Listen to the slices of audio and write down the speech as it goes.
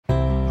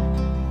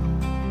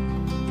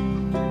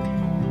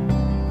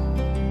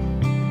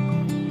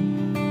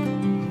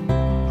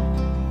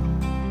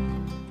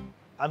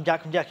I'm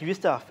Jack from Jack's Review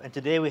Stuff, and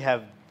today we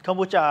have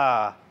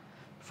kombucha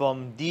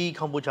from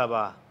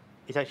D-Kombuchabar.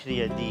 It's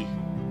actually a D.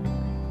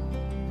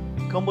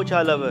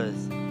 Kombucha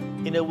lovers,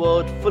 in a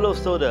world full of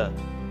soda,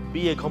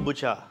 be a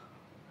kombucha.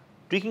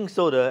 Drinking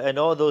soda and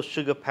all those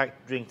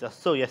sugar-packed drinks are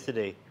so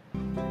yesterday.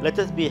 Let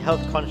us be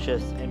health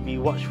conscious and be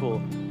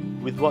watchful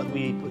with what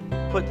we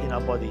put in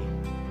our body.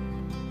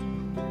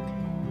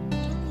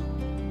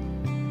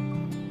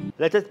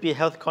 Let us be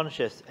health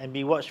conscious and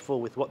be watchful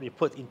with what we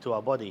put into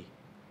our body.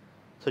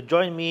 So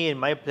join me in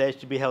my pledge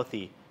to be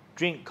healthy.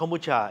 Drink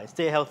kombucha and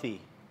stay healthy.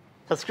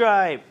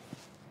 Subscribe!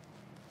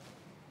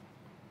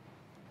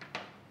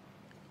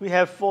 We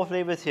have 4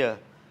 flavors here.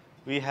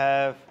 We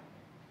have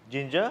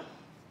ginger,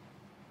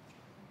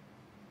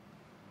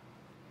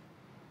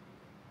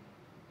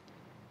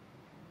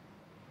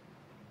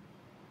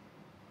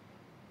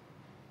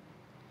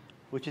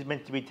 which is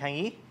meant to be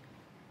tangy.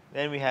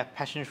 Then we have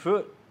passion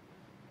fruit.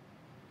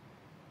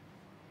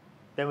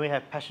 Then we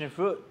have passion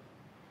fruit.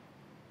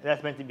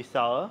 That's meant to be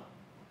sour.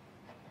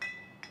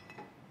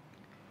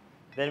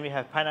 Then we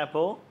have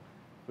pineapple,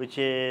 which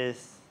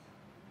is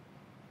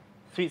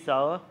sweet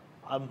sour.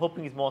 I'm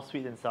hoping it's more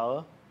sweet than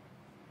sour.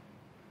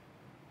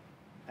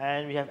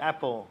 And we have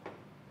apple,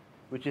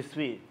 which is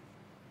sweet.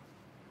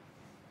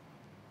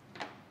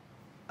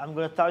 I'm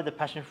going to start with the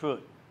passion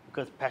fruit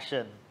because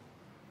passion.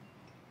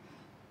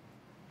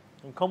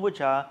 And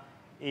kombucha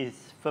is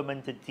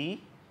fermented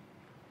tea.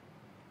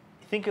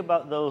 Think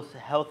about those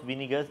health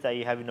vinegars that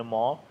you have in the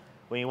mall.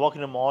 When you walk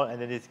in the mall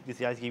and then these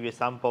guys give you a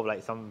sample of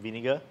like some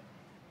vinegar.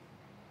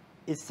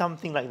 It's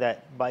something like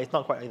that, but it's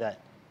not quite like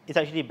that. It's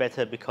actually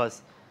better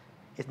because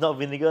it's not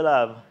vinegar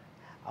lah.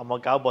 I'm a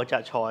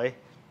KOMBUCHA choy.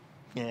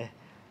 Yeah.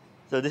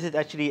 So this is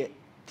actually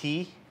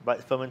tea,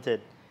 but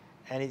fermented.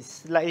 And it's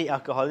slightly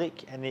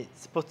alcoholic, and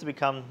it's supposed to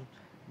become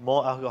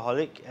more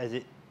alcoholic as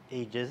it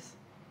ages.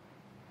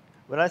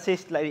 When I say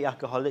slightly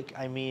alcoholic,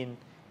 I mean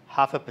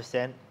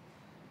 0.5%.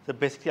 So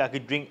basically I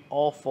could drink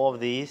all 4 of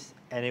these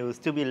and it will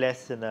still be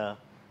less than a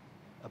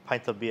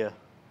pint of beer.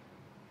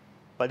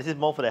 But this is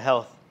more for the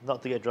health,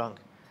 not to get drunk.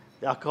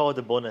 The alcohol is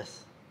the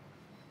bonus.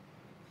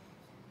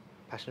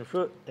 Passion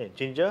fruit,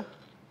 ginger.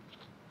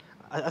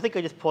 I think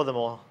I just pour them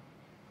all.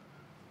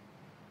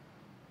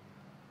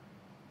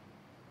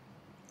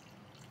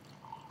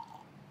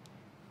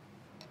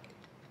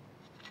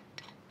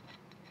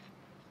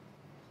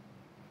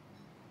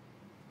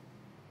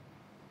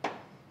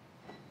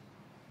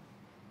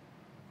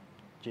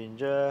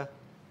 Ginger,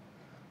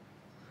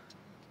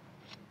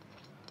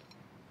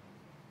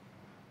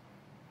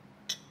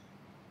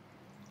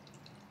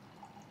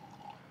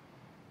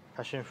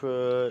 passion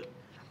fruit.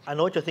 I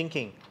know what you're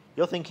thinking.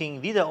 You're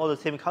thinking these are all the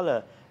same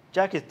color.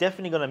 Jack is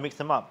definitely going to mix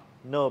them up.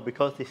 No,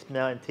 because they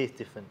smell and taste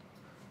different.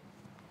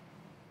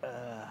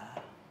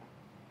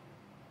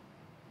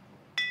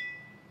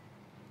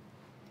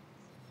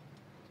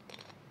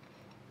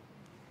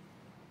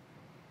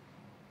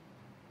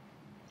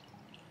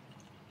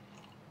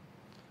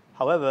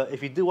 However,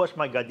 if you do watch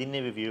my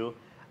gardenia review,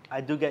 I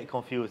do get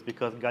confused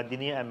because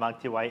gardenia and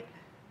multi-white,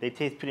 they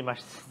taste pretty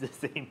much the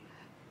same.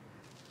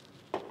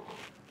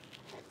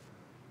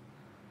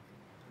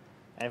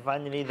 And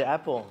finally, the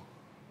apple.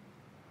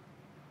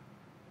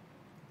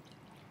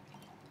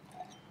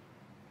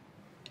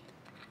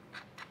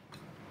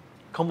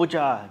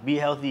 Kombucha, be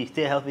healthy,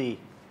 stay healthy.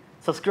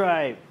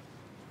 Subscribe.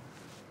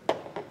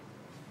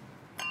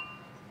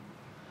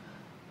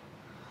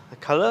 The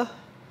color?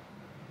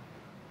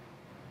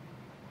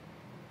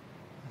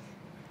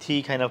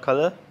 Tea kind of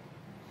color.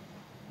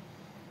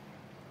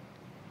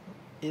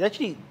 It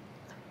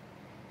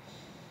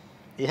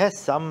has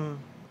some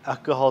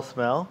alcohol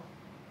smell.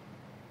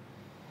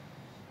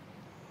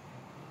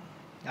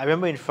 I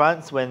remember in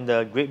France when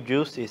the grape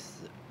juice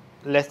is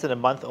less than a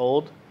month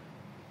old,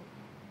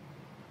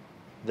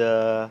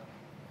 the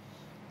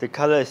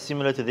color is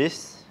similar to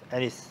this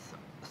and it's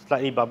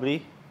slightly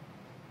bubbly.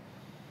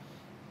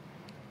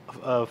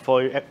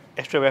 For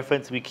extra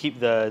reference, we keep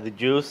the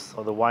juice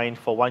or the wine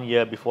for 1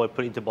 year before we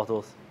put it into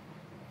bottles.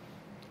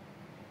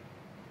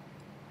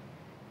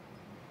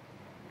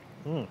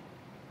 Oh,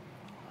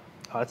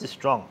 this is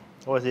strong.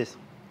 What is this?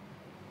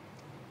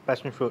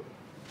 Passion fruit.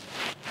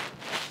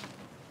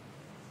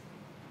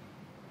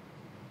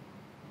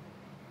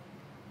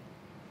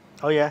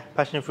 Oh yeah,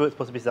 passion fruit is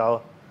supposed to be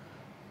sour.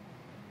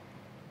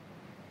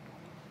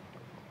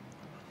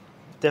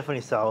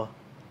 Definitely sour.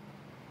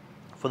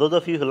 For those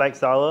of you who like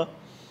sour,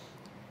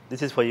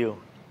 this is for you.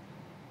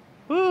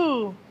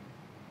 Woo!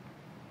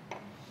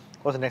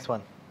 What's the next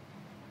one?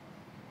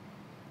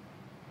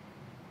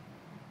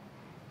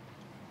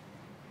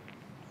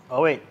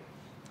 Oh wait,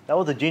 that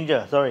was the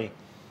ginger, sorry.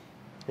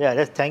 Yeah,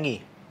 that's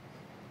tangy.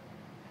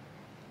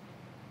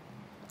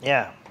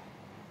 Yeah,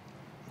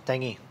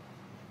 tangy.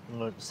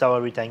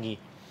 Soury tangy.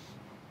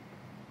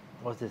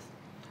 What's this?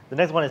 The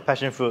next one is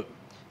passion fruit.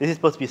 This is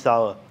supposed to be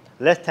sour.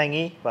 Less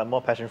tangy, but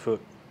more passion fruit.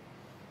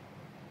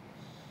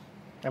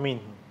 I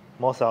mean,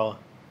 more sour.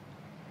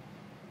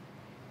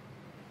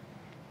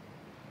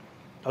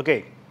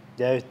 Okay,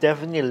 there is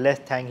definitely less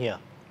tang here.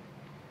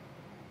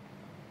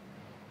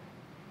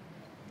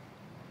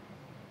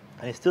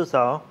 And it's still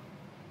sour.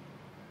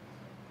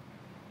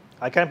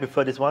 I kind of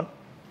prefer this one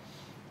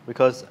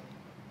because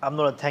I'm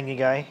not a tangy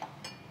guy.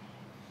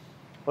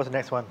 What's the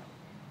next one?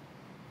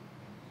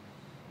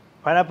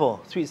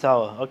 Pineapple, sweet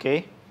sour,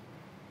 okay.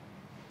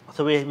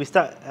 So we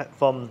start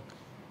from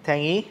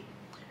tangy,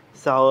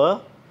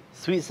 sour,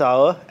 sweet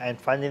sour, and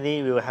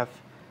finally we will have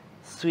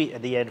sweet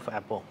at the end for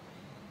apple.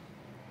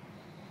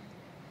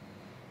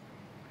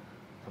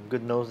 Some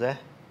good nose there.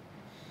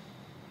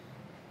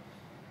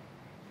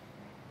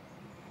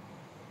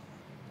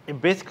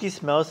 It basically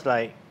smells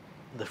like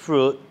the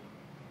fruit,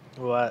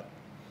 but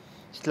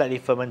slightly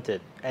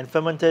fermented. And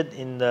fermented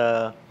in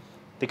the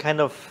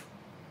kind of,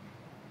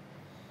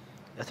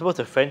 I suppose,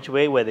 the French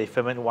way where they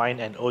ferment wine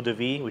and eau de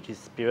vie, which is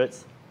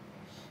spirits.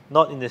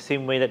 Not in the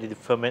same way that they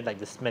ferment like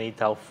the smelly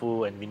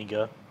tofu and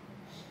vinegar.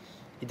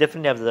 It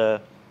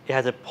definitely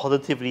has a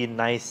positively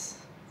nice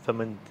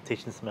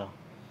fermentation smell.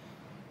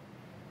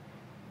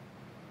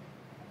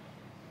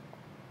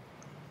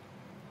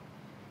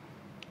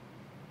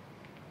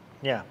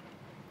 Yeah,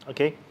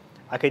 okay.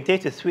 I can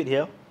taste the sweet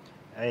here,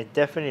 and it's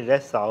definitely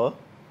less sour.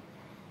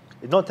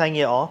 It's not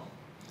tangy at all,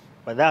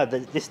 but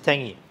this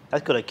tangy,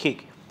 that's got a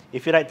kick.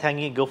 If you like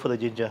tangy, go for the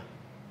ginger.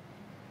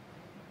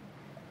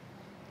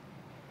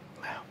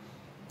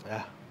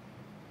 Yeah.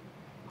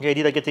 Okay,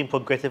 these are getting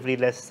progressively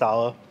less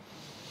sour.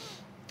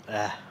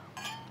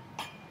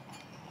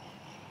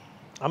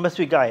 I'm a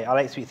sweet guy, I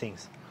like sweet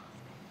things.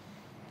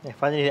 Yeah,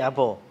 finally,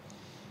 apple.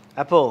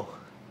 Apple,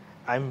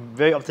 I'm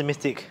very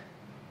optimistic.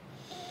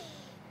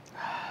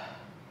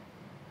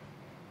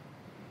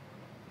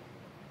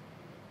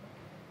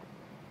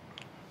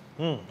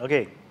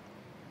 Okay.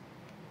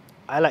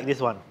 I like this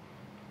one.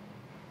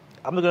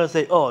 I'm not gonna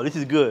say, oh, this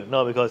is good.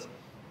 No, because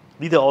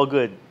these are all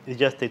good. It's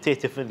just they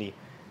taste differently.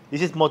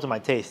 This is more to my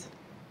taste.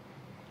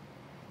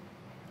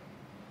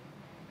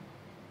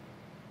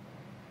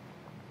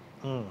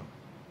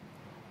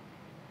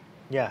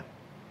 Yeah.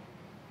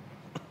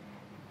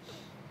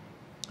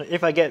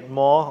 If I get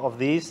more of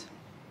these,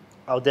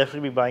 I'll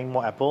definitely be buying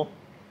more apple.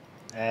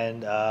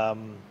 And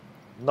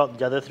not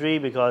the other three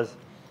because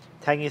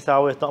tangy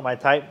sour is not my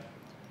type.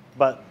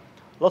 But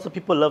lots of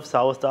people love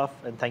sour stuff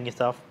and tangy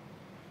stuff.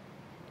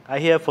 I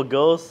hear for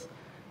girls,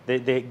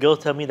 girls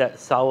tell me that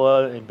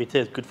sour and bitter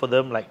is good for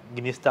them. Like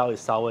Guinness style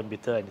is sour and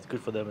bitter, and it's good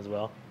for them as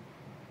well.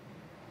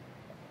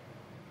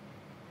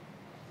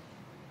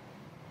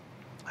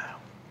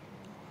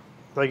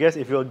 So I guess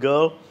if you're a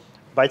girl,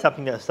 buy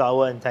something that's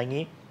sour and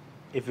tangy.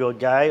 If you're a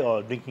guy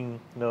or drinking,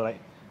 like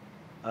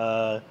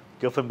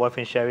girlfriend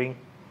boyfriend sharing,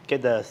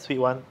 get the sweet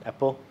one,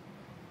 apple.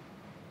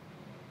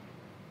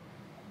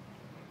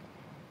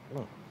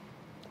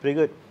 Pretty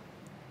good.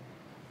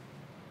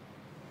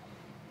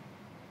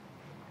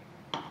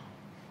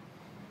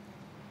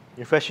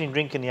 Refreshing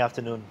drink in the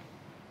afternoon.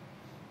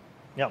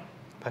 Yep,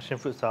 passion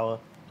fruit sour.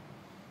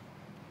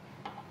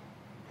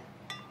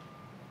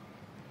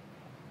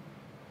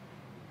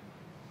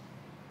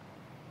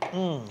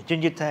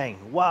 Ginger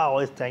tang. Wow,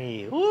 it's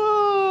tangy.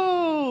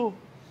 Woo!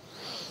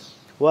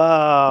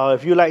 Wow,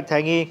 if you like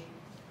tangy,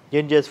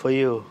 ginger's for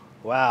you.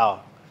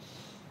 Wow.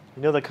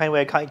 You know the kind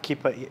where I can't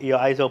keep your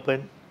eyes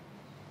open?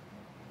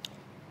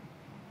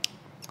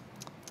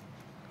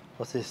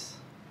 What's this?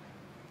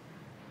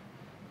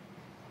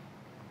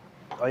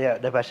 Oh yeah,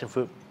 the passion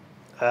fruit.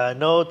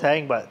 No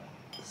tang, but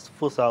it's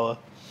full sour.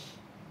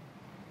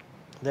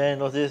 Then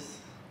what's this?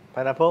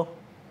 Pineapple.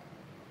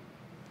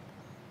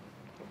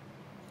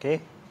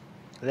 Okay,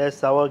 less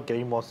sour,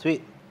 getting more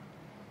sweet.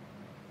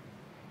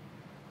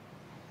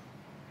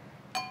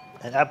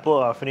 And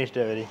apple, I finished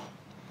it already.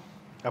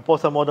 I pour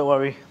some more, don't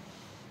worry.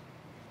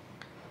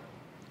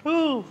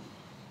 Woo!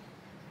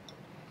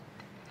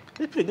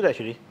 It's pretty good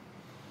actually.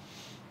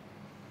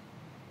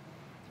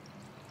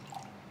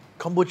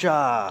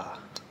 Kombucha.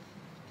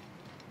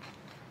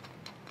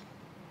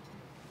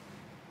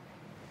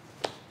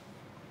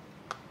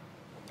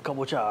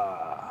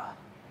 Kombucha.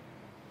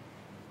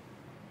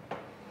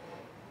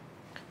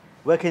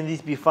 Where can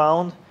these be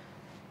found?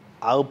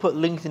 I'll put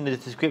links in the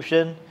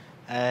description,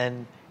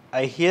 and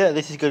I hear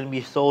this is going to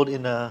be sold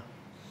in a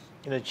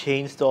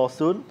chain store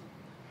soon.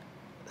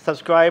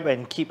 Subscribe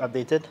and keep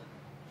updated.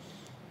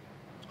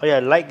 Oh yeah,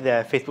 like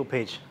their Facebook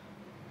page.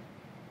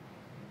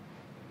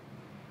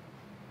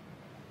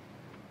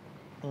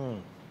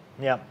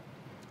 Yeah,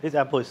 this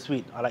apple is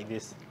sweet. I like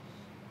this.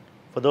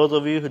 For those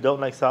of you who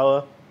don't like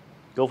sour,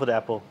 go for the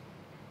apple.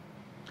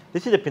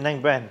 This is the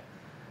Penang brand.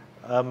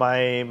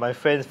 My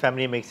friend's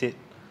family makes it.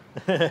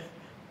 I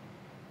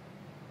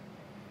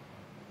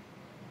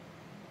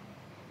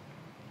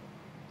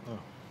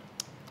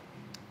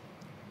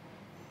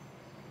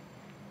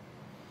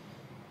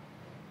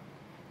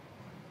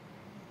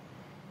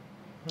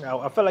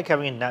felt like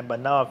having a nap, but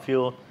now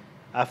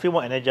I feel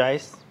more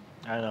energized.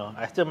 I don't know.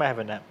 I still might have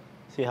a nap.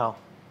 See how.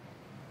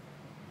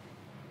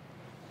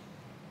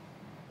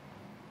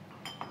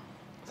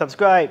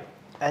 Subscribe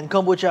and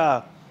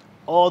kombucha.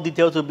 All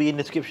details will be in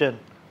the description.